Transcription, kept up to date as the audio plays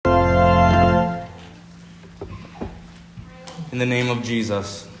In the name of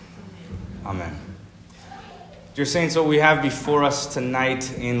Jesus, amen. Dear saints, what we have before us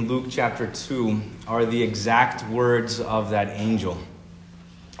tonight in Luke chapter 2 are the exact words of that angel.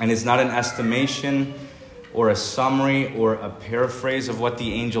 And it's not an estimation or a summary or a paraphrase of what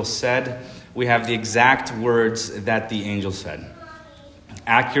the angel said. We have the exact words that the angel said,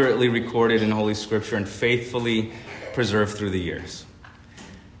 accurately recorded in Holy Scripture and faithfully preserved through the years.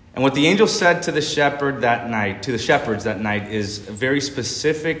 And what the angel said to the shepherds that night, is very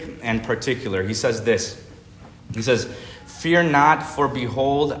specific and particular. He says this. He says, "Fear not, for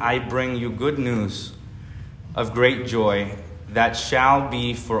behold, I bring you good news of great joy that shall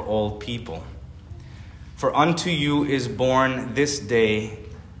be for all people. For unto you is born this day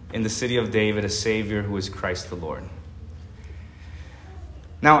in the city of David a Savior who is Christ the Lord."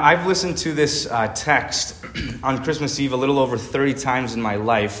 Now, I've listened to this text on Christmas Eve a little over 30 times in my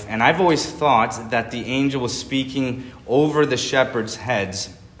life, and I've always thought that the angel was speaking over the shepherds' heads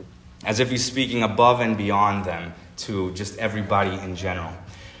as if he's speaking above and beyond them to just everybody in general.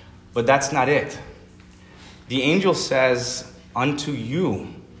 But that's not it. The angel says, "Unto you,"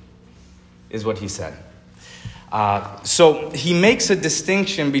 is what he said. So he makes a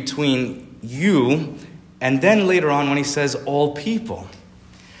distinction between you, and then later on when he says all people.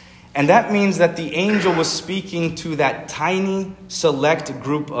 And that means that the angel was speaking to that tiny, select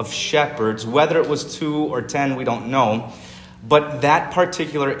group of shepherds. Whether it was 2 or 10, we don't know. But that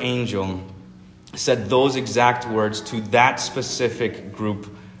particular angel said those exact words to that specific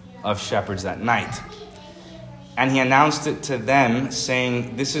group of shepherds that night. And he announced it to them,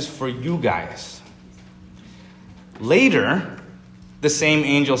 saying, "This is for you guys." Later, the same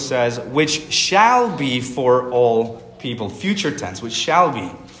angel says, "Which shall be for all people." Future tense, which shall be.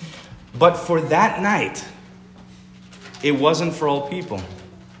 But for that night, it wasn't for all people.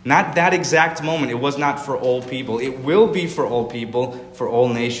 Not that exact moment. It was not for all people. It will be for all people, for all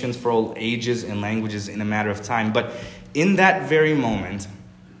nations, for all ages and languages in a matter of time. But in that very moment,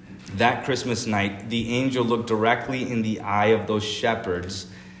 that Christmas night, the angel looked directly in the eye of those shepherds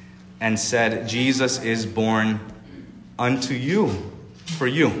and said, "Jesus is born unto you, for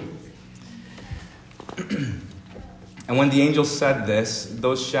you." And when the angel said this,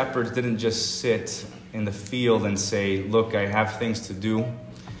 those shepherds didn't just sit in the field and say, "Look, I have things to do,"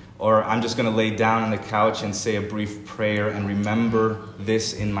 or "I'm just going to lay down on the couch and say a brief prayer and remember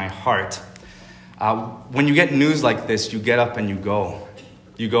this in my heart." When you get news like this, you get up and you go.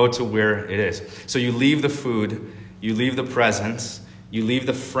 You go to where it is. So you leave the food, you leave the presents, you leave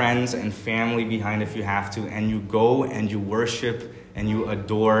the friends and family behind if you have to, and you go and you worship and you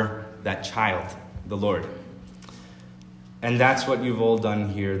adore that child, the Lord. And that's what you've all done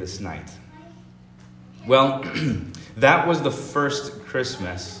here this night. Well, that was the first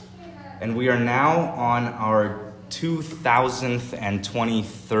Christmas, and we are now on our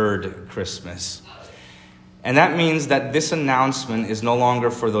 2023rd Christmas. And that means that this announcement is no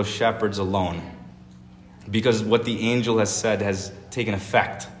longer for those shepherds alone, because what the angel has said has taken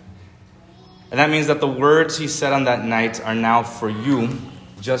effect. And that means that the words he said on that night are now for you,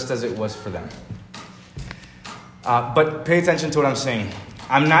 just as it was for them. But pay attention to what I'm saying.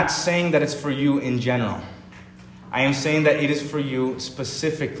 I'm not saying that it's for you in general. I am saying that it is for you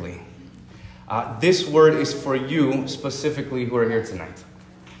specifically. This word is for you specifically who are here tonight.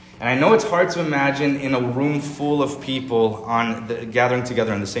 And I know it's hard to imagine in a room full of people gathering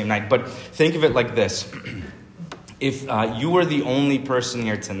together on the same night, but think of it like this. If you were the only person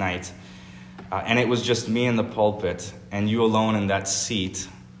here tonight, and it was just me in the pulpit, and you alone in that seat,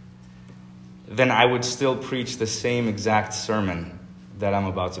 then I would still preach the same exact sermon that I'm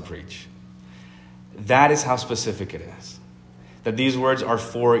about to preach. That is how specific it is. That these words are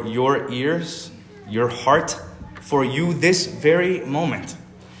for your ears, your heart, for you this very moment.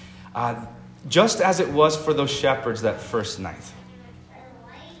 Just as it was for those shepherds that first night.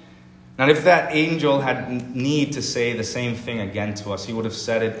 Now, if that angel had need to say the same thing again to us, he would have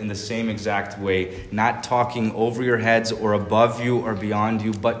said it in the same exact way, not talking over your heads or above you or beyond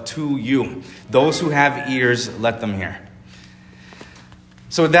you, but to you. Those who have ears, let them hear.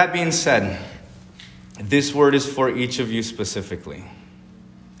 So with that being said, this word is for each of you specifically,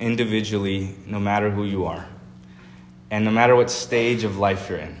 individually, no matter who you are, and no matter what stage of life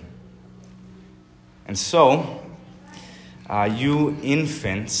you're in. And so, you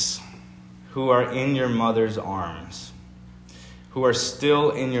infants who are in your mother's arms, who are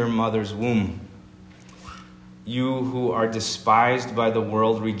still in your mother's womb, you who are despised by the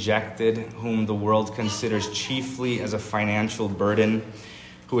world, rejected, whom the world considers chiefly as a financial burden,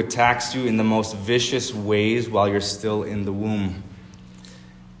 who attacks you in the most vicious ways while you're still in the womb.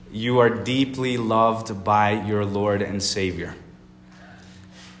 You are deeply loved by your Lord and Savior.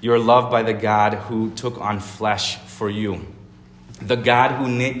 You are loved by the God who took on flesh for you. The God who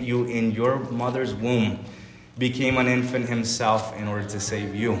knit you in your mother's womb became an infant himself in order to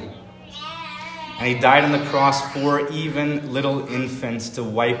save you. And he died on the cross for even little infants to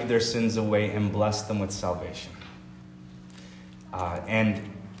wipe their sins away and bless them with salvation. And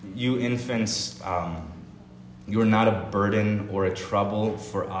you infants, you're not a burden or a trouble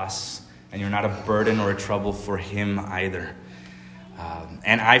for us, and you're not a burden or a trouble for him either.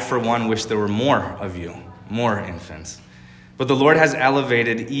 And I, for one, wish there were more of you, more infants. But the Lord has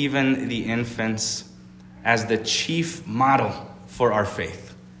elevated even the infants as the chief model for our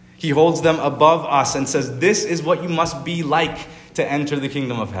faith. He holds them above us and says, this is what you must be like to enter the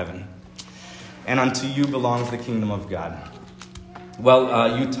kingdom of heaven. And unto you belongs the kingdom of God.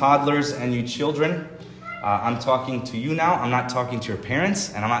 Well, you toddlers and you children, I'm talking to you now. I'm not talking to your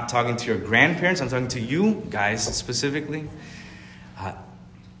parents, and I'm not talking to your grandparents. I'm talking to you guys specifically.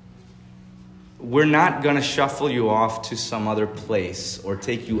 We're not going to shuffle you off to some other place or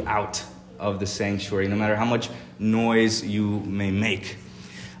take you out of the sanctuary, no matter how much noise you may make.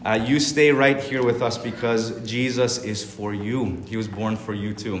 You stay right here with us because Jesus is for you. He was born for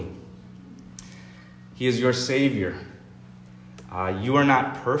you too. He is your Savior. You are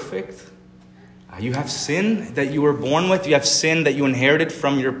not perfect. You have sin that you were born with. You have sin that you inherited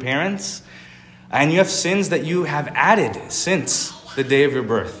from your parents. And you have sins that you have added since the day of your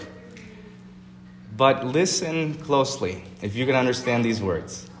birth. But listen closely, if you can understand these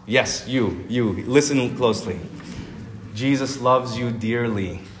words. Yes, you, listen closely. Jesus loves you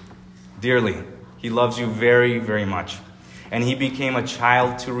dearly, dearly. He loves you very, very much. And he became a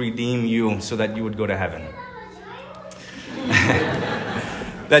child to redeem you so that you would go to heaven.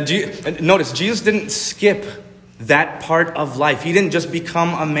 Notice, Jesus didn't skip that part of life. He didn't just become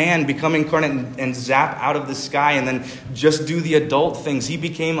a man, become incarnate and zap out of the sky and then just do the adult things. He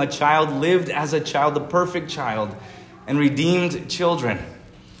became a child, lived as a child, the perfect child, and redeemed children.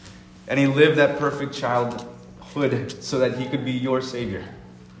 And he lived that perfect childhood so that he could be your Savior.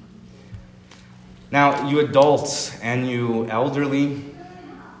 Now, you adults and you elderly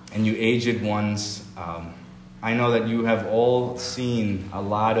and you aged ones, I know that you have all seen a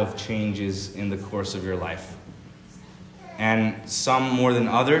lot of changes in the course of your life. And some more than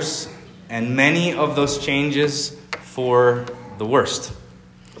others, and many of those changes for the worst.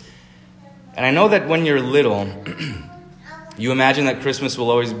 And I know that when you're little, you imagine that Christmas will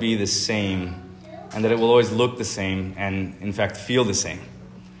always be the same, and that it will always look the same, and in fact feel the same.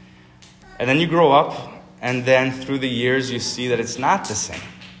 And then you grow up, and then through the years you see that it's not the same.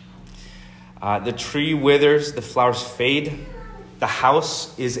 The tree withers, the flowers fade, the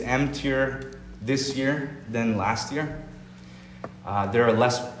house is emptier this year than last year. There are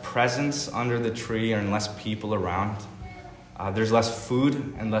less presents under the tree and less people around. There's less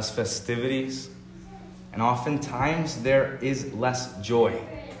food and less festivities. And oftentimes there is less joy.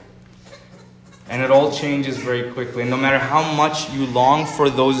 And it all changes very quickly. And no matter how much you long for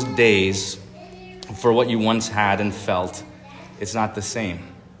those days, for what you once had and felt, it's not the same.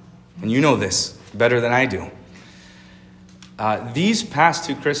 And you know this better than I do. These past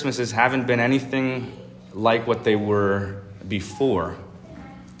two Christmases haven't been anything like what they were before,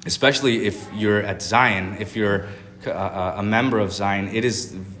 especially if you're at Zion, if you're a member of Zion. It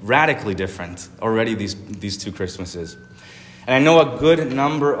is radically different already these two Christmases. And I know a good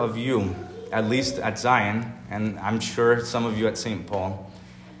number of you, at least at Zion, and I'm sure some of you at St. Paul,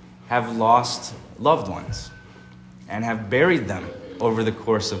 have lost loved ones and have buried them over the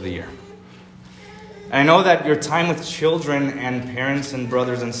course of the year. And I know that your time with children and parents and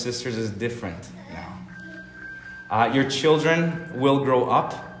brothers and sisters is different now. Your children will grow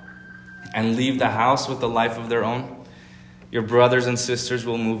up and leave the house with a life of their own. Your brothers and sisters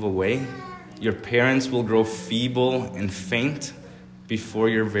will move away. Your parents will grow feeble and faint before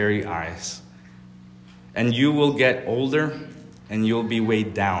your very eyes. And you will get older and you'll be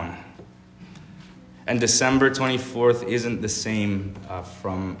weighed down. And December 24th isn't the same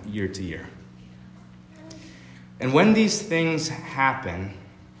from year to year. And when these things happen,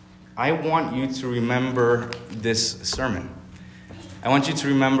 I want you to remember this sermon. I want you to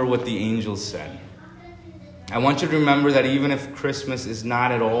remember what the angels said. I want you to remember that even if Christmas is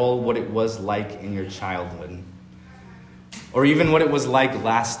not at all what it was like in your childhood, or even what it was like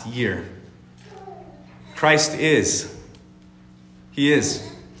last year, Christ is. He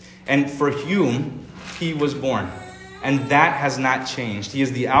is. And for whom he was born. And that has not changed. He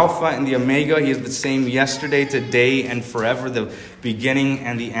is the Alpha and the Omega. He is the same yesterday, today, and forever, the beginning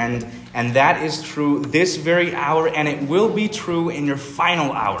and the end. And that is true this very hour, and it will be true in your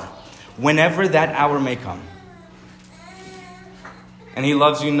final hour, whenever that hour may come. And he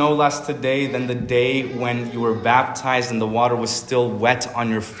loves you no less today than the day when you were baptized and the water was still wet on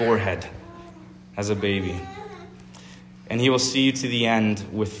your forehead as a baby. And he will see you to the end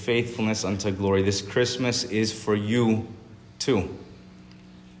with faithfulness unto glory. This Christmas is for you too.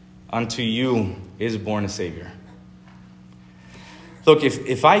 Unto you is born a Savior. Look,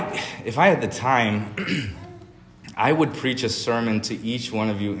 if I had the time, I would preach a sermon to each one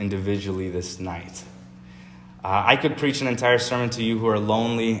of you individually this night. I could preach an entire sermon to you who are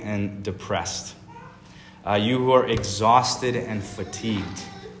lonely and depressed. You who are exhausted and fatigued.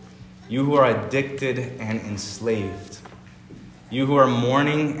 You who are addicted and enslaved. You who are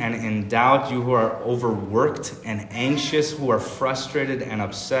mourning and in doubt. You who are overworked and anxious. Who are frustrated and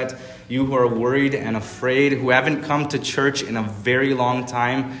upset. You who are worried and afraid. Who haven't come to church in a very long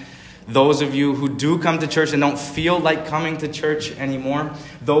time. Those of you who do come to church and don't feel like coming to church anymore.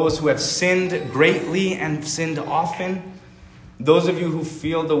 Those who have sinned greatly and sinned often. Those of you who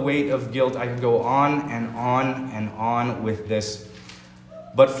feel the weight of guilt. I could go on and on and on with this.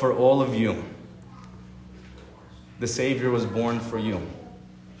 But for all of you, the Savior was born for you.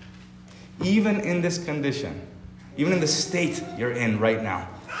 Even in this condition, even in the state you're in right now,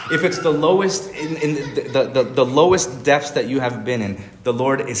 if it's the lowest in the lowest depths that you have been in, the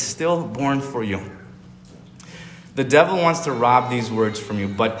Lord is still born for you. The devil wants to rob these words from you,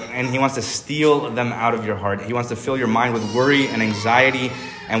 and he wants to steal them out of your heart. He wants to fill your mind with worry and anxiety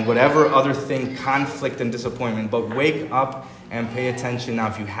and whatever other thing, conflict and disappointment. But wake up and pay attention now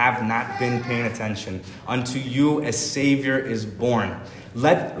if you have not been paying attention. Unto you a Savior is born.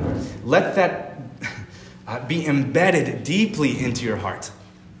 Let that be embedded deeply into your heart.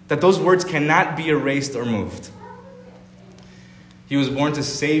 That those words cannot be erased or moved. He was born to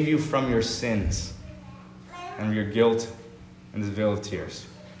save you from your sins and your guilt and this veil of tears.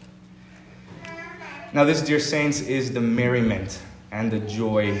 Now this, dear saints, is the merriment and the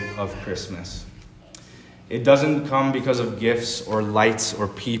joy of Christmas. It doesn't come because of gifts or lights or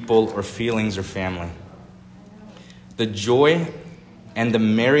people or feelings or family. The joy and the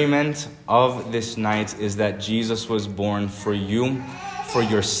merriment of this night is that Jesus was born for you, for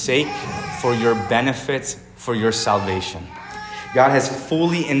your sake, for your benefit, for your salvation. God has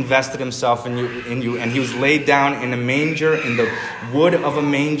fully invested himself in you, and he was laid down in a manger, in the wood of a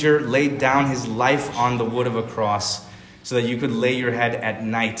manger, laid down his life on the wood of a cross so that you could lay your head at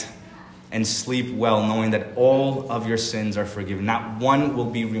night and sleep well, knowing that all of your sins are forgiven. Not one will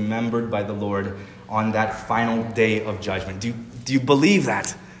be remembered by the Lord on that final day of judgment. Do you believe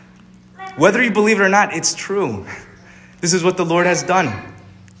that? Whether you believe it or not, it's true. This is what the Lord has done,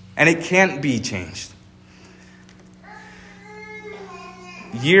 and it can't be changed.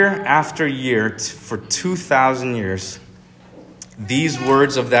 Year after year, for 2,000 years, these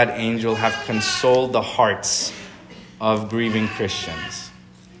words of that angel have consoled the hearts of grieving Christians.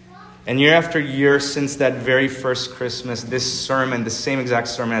 And year after year, since that very first Christmas, this sermon, the same exact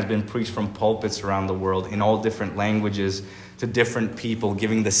sermon, has been preached from pulpits around the world in all different languages to different people,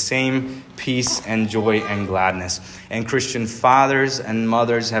 giving the same peace and joy and gladness. And Christian fathers and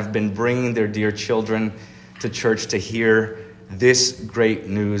mothers have been bringing their dear children to church to hear this great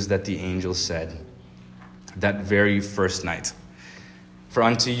news that the angel said that very first night. For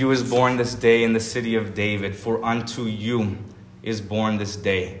unto you is born this day in the city of David. For unto you is born this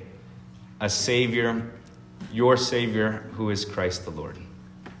day a Savior, your Savior, who is Christ the Lord.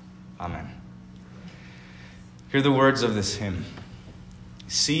 Amen. Hear the words of this hymn.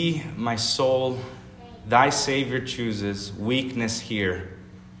 See, my soul, thy Savior chooses weakness here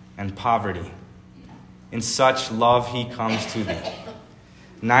and poverty. In such love he comes to thee.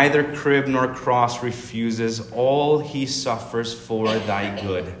 Neither crib nor cross refuses. All he suffers for thy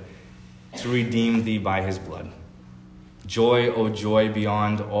good, to redeem thee by his blood. Joy, O joy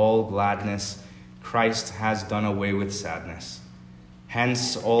beyond all gladness, Christ has done away with sadness.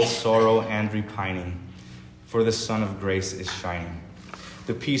 Hence all sorrow and repining, for the Son of grace is shining.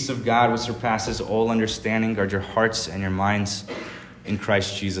 The peace of God, which surpasses all understanding, guard your hearts and your minds in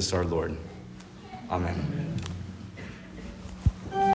Christ Jesus our Lord. Amen.